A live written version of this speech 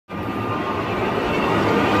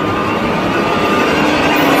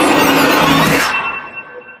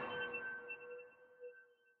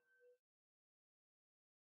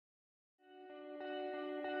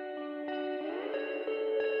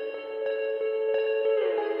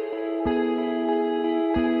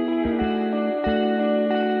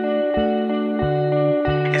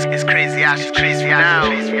crazy how she's crazy now.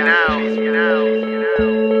 It's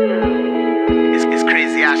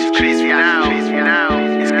crazy how she's crazy now. It's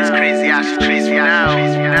crazy how she's crazy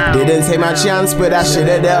now. Didn't take my chance, but I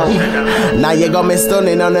should've done. Now you got me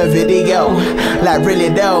stunning on a video. Like really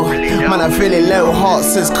though, man, I'm feeling low.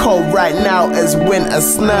 Hearts as cold right now as winter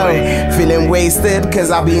snow. Feeling wasted cause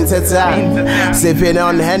I've been to town. Sipping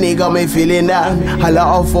on Henny got me feeling down. A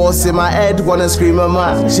lot of force in my head, wanna scream her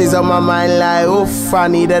man. She's on my mind like oof, I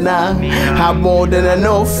need her now. Have more than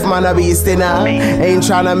enough, man, I beast in her. Ain't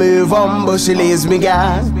tryna move on, but she leaves me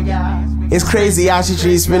gone. It's crazy how she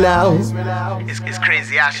treats me now. It's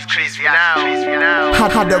crazy how she treats me now.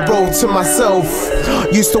 Had the road to myself.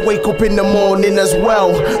 Used to wake up in the morning as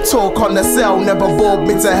well. Talk on the cell, never bored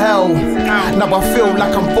me to hell. Now I feel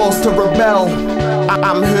like I'm forced to rebel.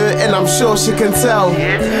 I'm hurting, I'm sure she can tell.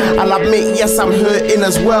 I'll admit, yes, I'm hurting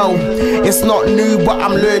as well. It's not new, but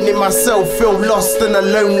I'm learning myself. Feel lost and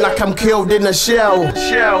alone like I'm killed in a shell.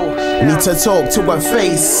 Need to talk to her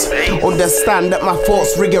face. Understand that my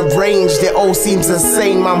thoughts rearranged. It all seems the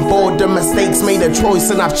same. I'm bored, the mistakes made a choice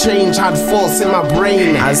and I've changed. Had thoughts in my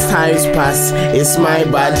brain. As times pass, it's my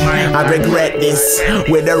bad. I regret this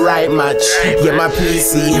with the right match. You're my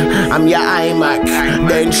PC, I'm your iMac.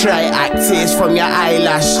 Don't try act tears from your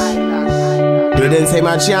eyelash. Didn't take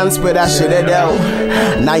my chance, but I should've done.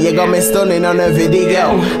 Now you got me stunning on a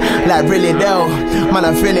video. Like really though, man,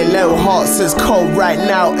 I'm feeling low. Hearts as cold right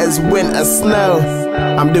now as winter snow.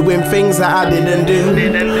 I'm doing things that I didn't do.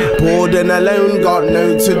 Bored and alone, got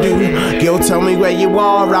no to do. Girl, tell me where you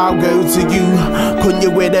are, I'll go to you. Couldn't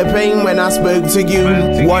you hear the pain when I spoke to you?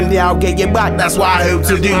 One day I'll get you back, that's what I hope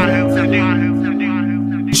to do.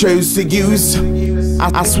 Chose to use,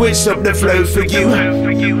 I switched up the flow for you.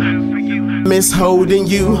 Miss holding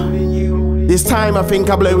you. This time I think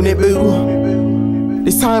I blown it, boo.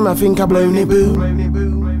 This time I think I blown it, boo.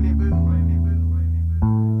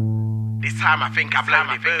 This time I think I've blown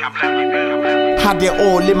it, boo. Had it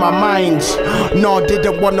all in my mind. No,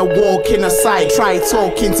 didn't wanna walk in a sight. Try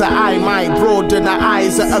talking to I might broaden her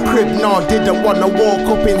eyes at a crib. No, didn't wanna walk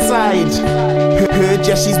up inside. Heard,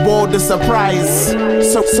 yeah, she's bored of surprise.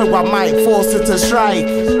 So I might force her to strike.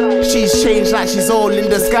 She's changed like she's all in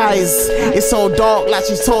disguise. It's so dark like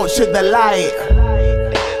she's tortured the light.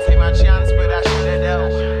 Didn't take my chance, but I should've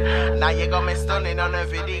done. Now you got me stunning on a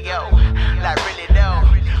video. Like really though,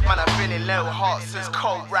 man, I'm feeling low. Hearts as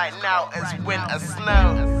cold right now as winter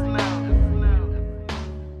snow.